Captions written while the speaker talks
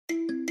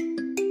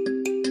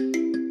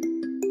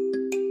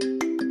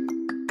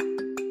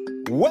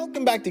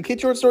Welcome back to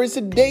Kid Short Stories.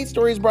 Today's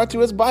story is brought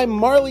to us by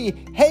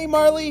Marley. Hey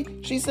Marley,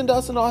 she sent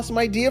us an awesome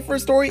idea for a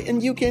story,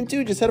 and you can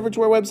too. Just head over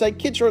to our website,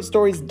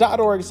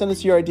 kidshortstories.org, send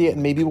us your idea,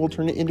 and maybe we'll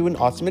turn it into an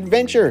awesome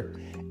adventure.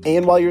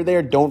 And while you're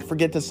there, don't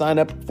forget to sign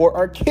up for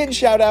our kid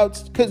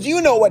shoutouts, because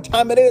you know what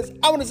time it is.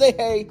 I want to say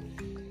hey.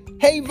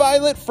 Hey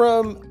Violet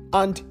from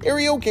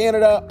Ontario,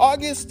 Canada.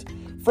 August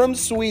from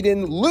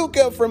Sweden.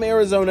 Luca from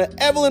Arizona.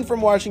 Evelyn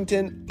from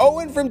Washington.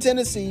 Owen from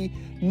Tennessee.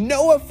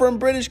 Noah from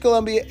British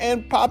Columbia,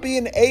 and Poppy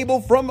and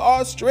Abel from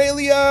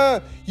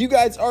Australia. You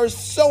guys are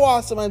so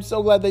awesome. I'm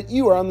so glad that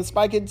you are on the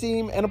Spy Kid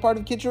team and a part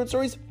of Kid Short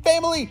Stories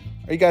family.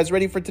 Are you guys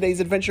ready for today's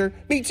adventure?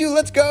 Me too.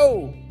 Let's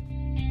go.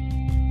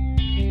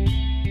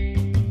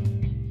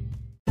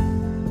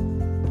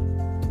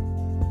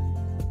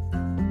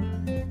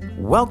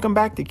 Welcome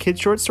back to Kid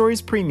Short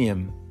Stories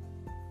Premium.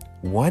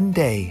 One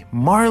day,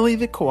 Marley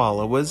the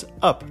koala was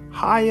up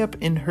high up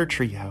in her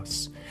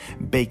treehouse,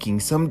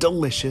 baking some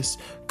delicious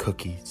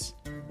cookies.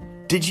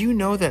 Did you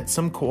know that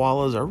some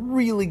koalas are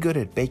really good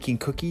at baking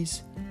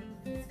cookies?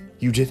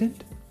 You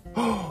didn't?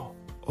 Oh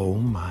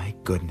my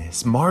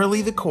goodness.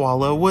 Marley the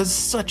koala was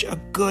such a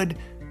good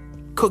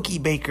cookie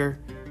baker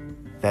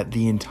that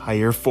the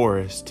entire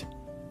forest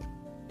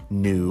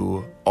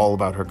knew all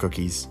about her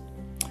cookies.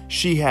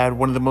 She had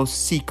one of the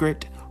most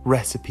secret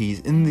recipes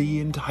in the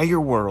entire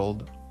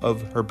world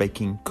of her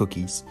baking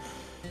cookies.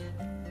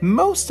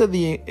 Most of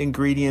the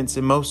ingredients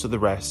and most of the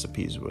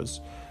recipes was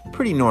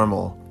pretty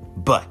normal,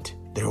 but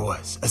there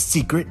was a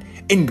secret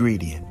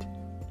ingredient.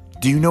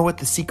 Do you know what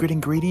the secret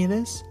ingredient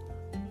is?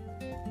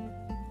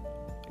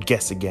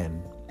 Guess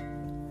again.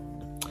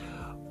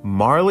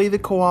 Marley the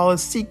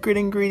koala's secret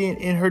ingredient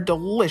in her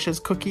delicious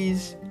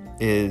cookies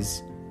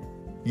is,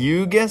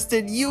 you guessed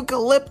it,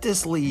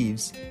 eucalyptus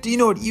leaves. Do you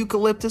know what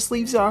eucalyptus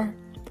leaves are?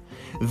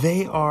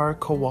 They are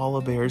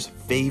koala bears'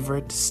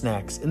 favorite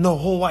snacks in the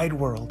whole wide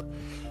world.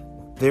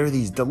 They're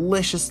these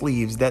delicious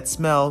leaves that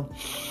smell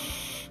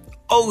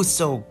oh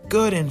so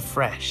good and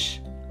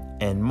fresh.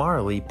 And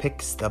Marley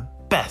picks the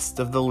best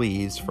of the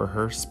leaves for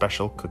her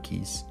special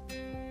cookies.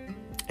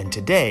 And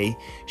today,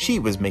 she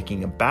was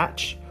making a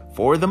batch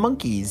for the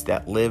monkeys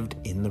that lived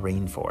in the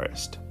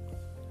rainforest.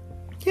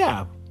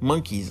 Yeah,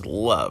 monkeys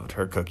loved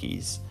her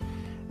cookies,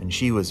 and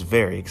she was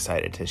very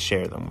excited to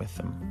share them with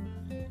them.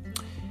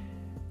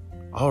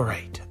 All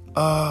right.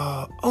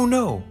 Oh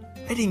no,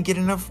 I didn't get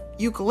enough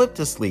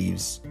eucalyptus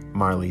leaves,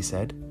 Marley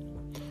said.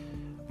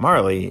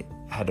 Marley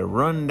had to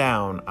run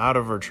down out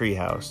of her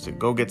treehouse to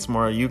go get some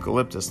more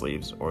eucalyptus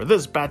leaves, or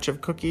this batch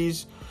of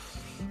cookies,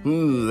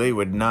 they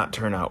would not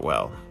turn out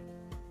well.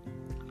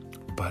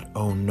 But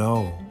oh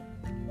no.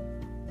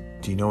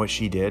 Do you know what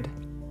she did?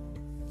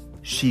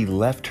 She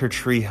left her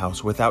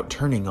treehouse without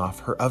turning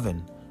off her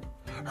oven.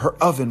 Her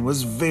oven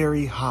was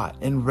very hot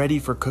and ready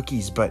for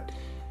cookies, but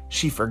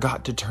she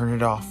forgot to turn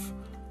it off.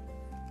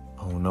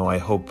 Oh no, I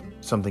hope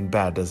something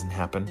bad doesn't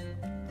happen.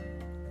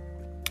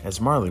 As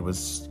Marley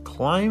was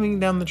climbing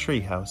down the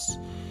treehouse,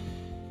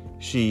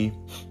 she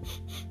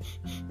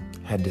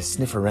had to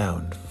sniff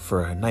around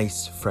for a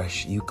nice,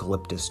 fresh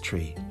eucalyptus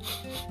tree.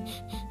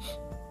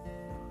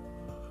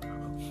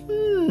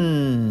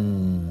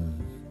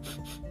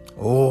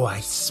 Oh, I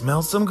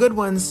smell some good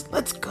ones.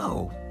 Let's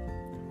go.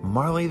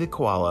 Marley the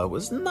koala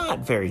was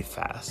not very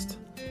fast.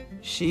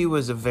 She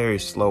was a very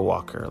slow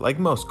walker, like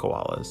most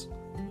koalas.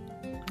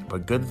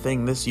 But good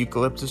thing this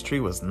eucalyptus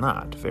tree was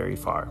not very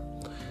far.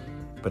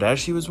 But as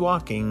she was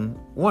walking,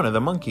 one of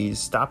the monkeys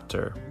stopped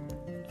her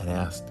and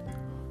asked,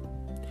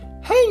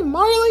 "Hey,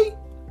 Marley,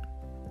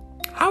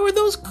 how are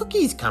those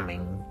cookies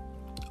coming?"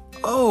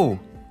 "Oh,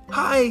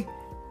 hi.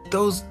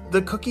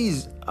 The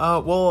cookies,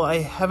 well, I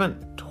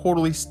haven't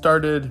totally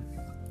started.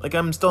 Like,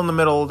 I'm still in the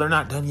middle. They're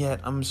not done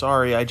yet. I'm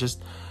sorry.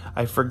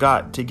 I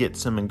forgot to get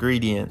some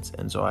ingredients,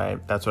 and so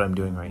that's what I'm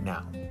doing right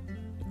now."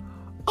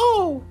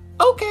 "Oh,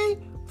 okay.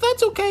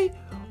 That's okay.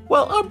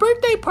 Well, our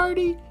birthday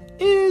party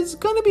is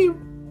gonna be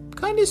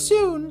kind of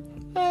soon,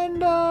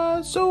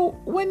 and so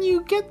when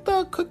you get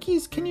the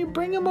cookies, can you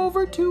bring them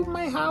over to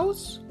my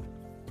house?"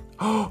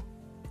 "Oh,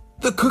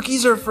 the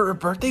cookies are for a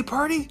birthday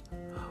party?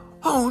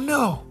 Oh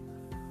no.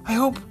 I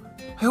hope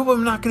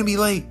I'm not gonna be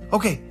late.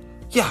 Okay,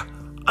 yeah,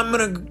 I'm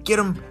gonna get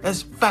them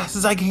as fast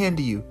as I can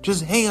to you.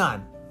 Just hang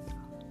on."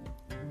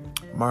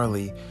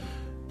 Marley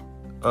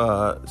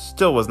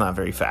still was not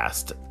very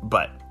fast,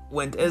 but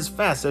went as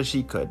fast as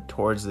she could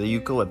towards the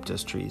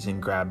eucalyptus trees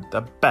and grabbed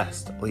the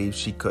best leaves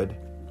she could.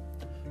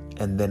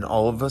 And then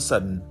all of a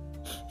sudden,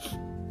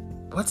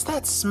 "What's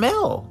that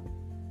smell?"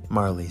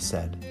 Marley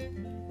said.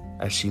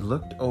 As she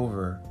looked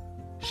over,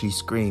 she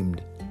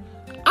screamed,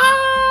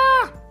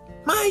 "Ah!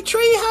 My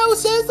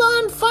treehouse is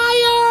on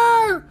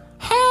fire!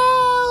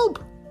 Help!"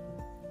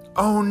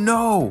 Oh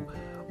no!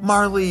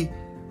 Marley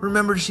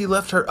remembered she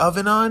left her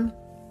oven on?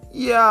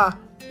 Yeah,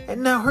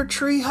 and now her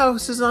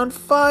treehouse is on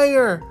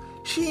fire.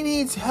 She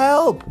needs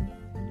help.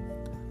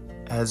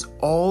 As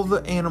all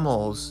the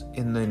animals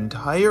in the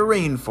entire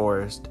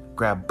rainforest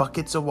grabbed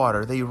buckets of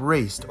water, they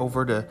raced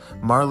over to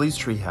Marley's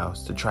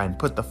treehouse to try and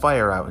put the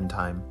fire out in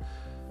time.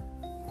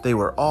 They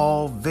were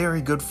all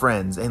very good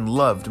friends and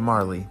loved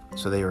Marley,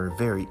 so they were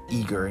very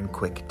eager and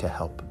quick to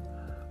help.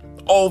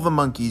 All the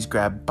monkeys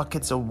grabbed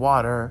buckets of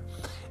water,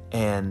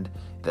 and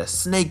the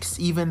snakes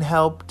even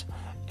helped,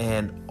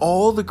 and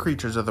all the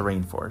creatures of the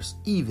rainforest,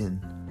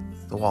 even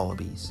the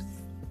wallabies.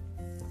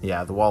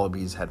 Yeah, the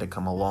wallabies had to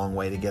come a long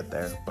way to get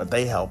there, but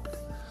they helped.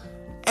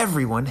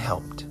 Everyone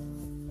helped.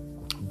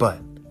 But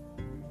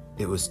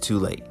it was too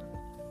late.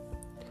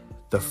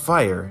 The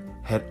fire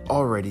had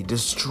already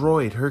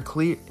destroyed her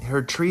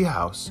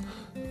treehouse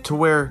to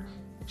where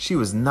she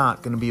was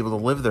not going to be able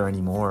to live there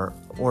anymore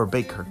or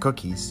bake her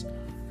cookies.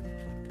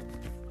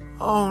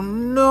 Oh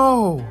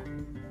no!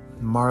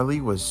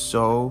 Marley was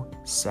so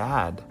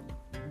sad.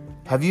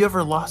 Have you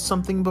ever lost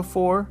something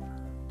before?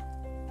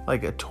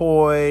 Like a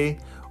toy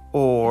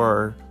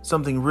or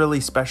something really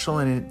special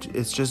and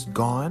it's just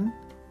gone?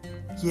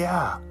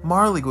 Yeah,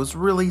 Marley was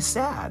really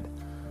sad.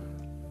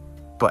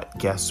 But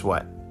guess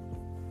what?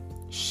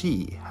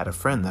 She had a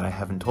friend that I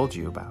haven't told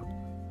you about.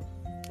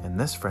 And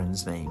this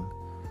friend's name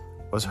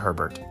was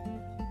Herbert.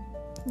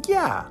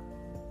 Yeah,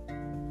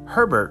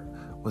 Herbert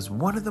was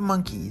one of the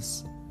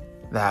monkeys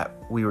that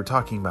we were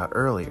talking about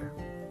earlier.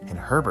 And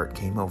Herbert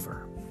came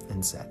over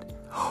and said,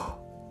 "Oh,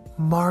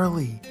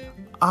 Marley,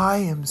 I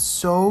am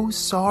so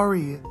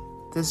sorry.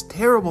 This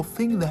terrible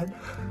thing that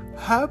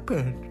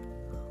happened.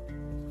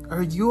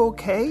 Are you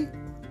okay?"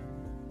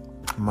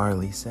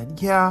 Marley said,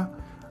 "Yeah,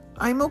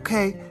 I'm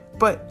okay,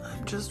 but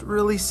I'm just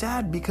really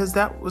sad because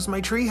that was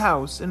my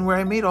treehouse and where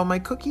I made all my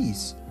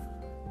cookies."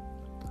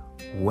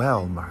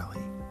 Well,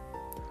 Marley,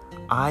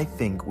 I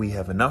think we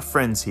have enough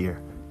friends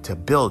here to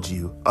build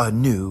you a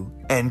new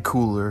and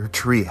cooler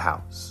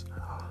treehouse.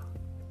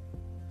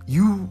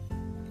 You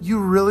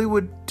really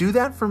would do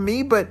that for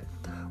me? But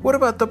what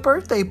about the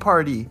birthday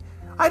party?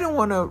 I don't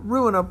want to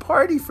ruin a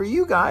party for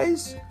you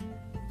guys.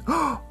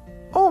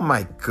 Oh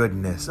my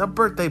goodness, a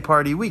birthday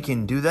party, we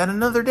can do that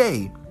another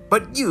day.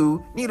 But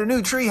you need a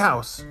new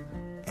treehouse,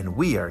 and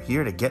we are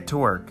here to get to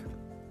work.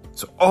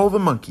 So all the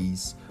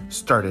monkeys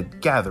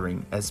started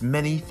gathering as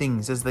many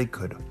things as they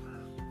could.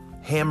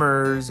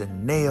 Hammers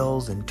and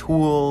nails and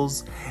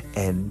tools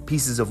and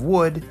pieces of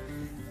wood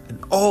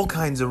and all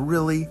kinds of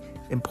really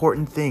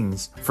important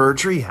things for a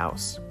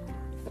treehouse.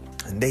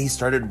 And they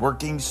started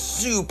working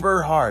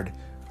super hard.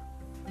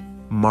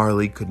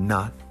 Marley could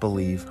not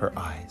believe her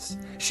eyes.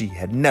 She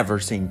had never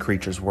seen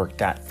creatures work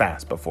that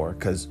fast before,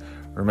 because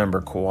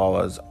remember,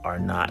 koalas are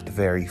not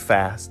very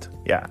fast.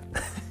 Yeah.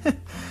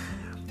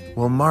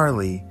 Well,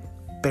 Marley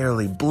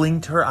barely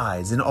blinked her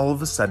eyes, and all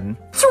of a sudden,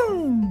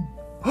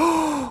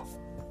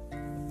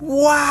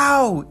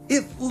 wow!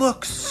 It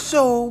looks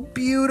so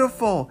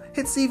beautiful.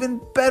 It's even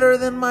better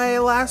than my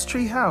last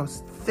tree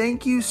house.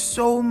 Thank you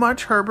so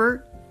much,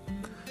 Herbert.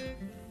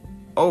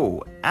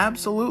 Oh,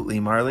 absolutely,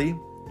 Marley.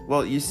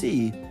 Well, you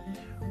see,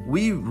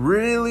 we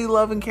really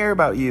love and care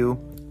about you,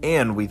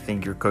 and we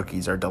think your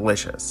cookies are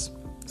delicious.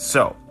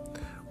 So,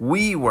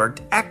 we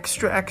worked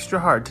extra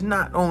hard to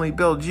not only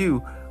build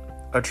you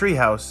a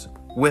treehouse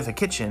with a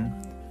kitchen,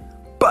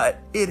 but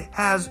it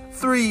has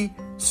 3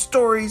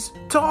 stories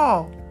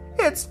tall.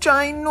 It's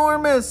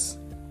ginormous.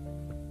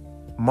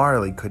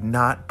 Marley could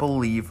not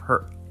believe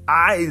her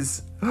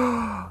eyes.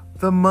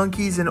 The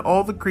monkeys and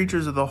all the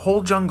creatures of the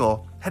whole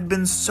jungle had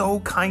been so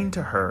kind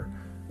to her.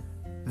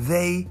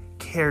 They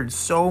cared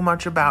so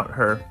much about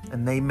her,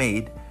 and they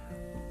made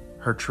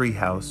her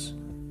treehouse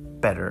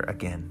better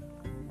again.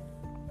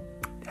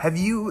 Have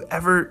you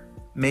ever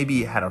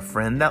maybe had a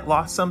friend that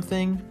lost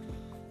something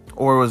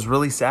or was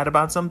really sad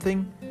about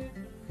something?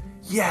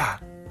 Yeah,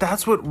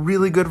 that's what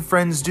really good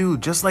friends do,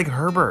 just like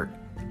Herbert.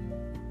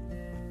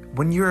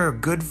 When you're a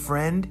good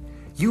friend,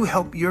 you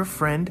help your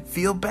friend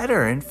feel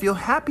better and feel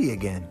happy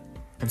again.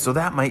 And so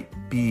that might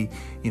be,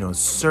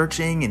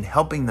 searching and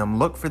helping them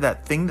look for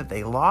that thing that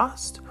they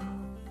lost,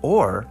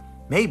 or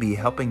maybe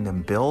helping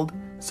them build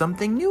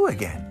something new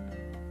again.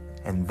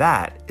 And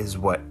that is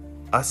what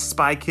us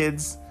Spy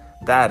Kids,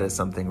 that is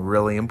something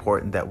really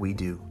important that we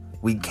do.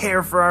 We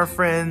care for our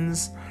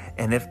friends,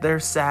 and if they're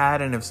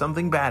sad and if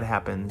something bad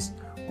happens,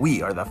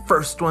 we are the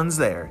first ones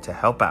there to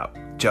help out,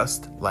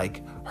 just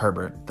like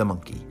Herbert the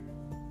monkey.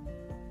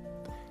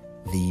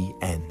 The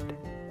end.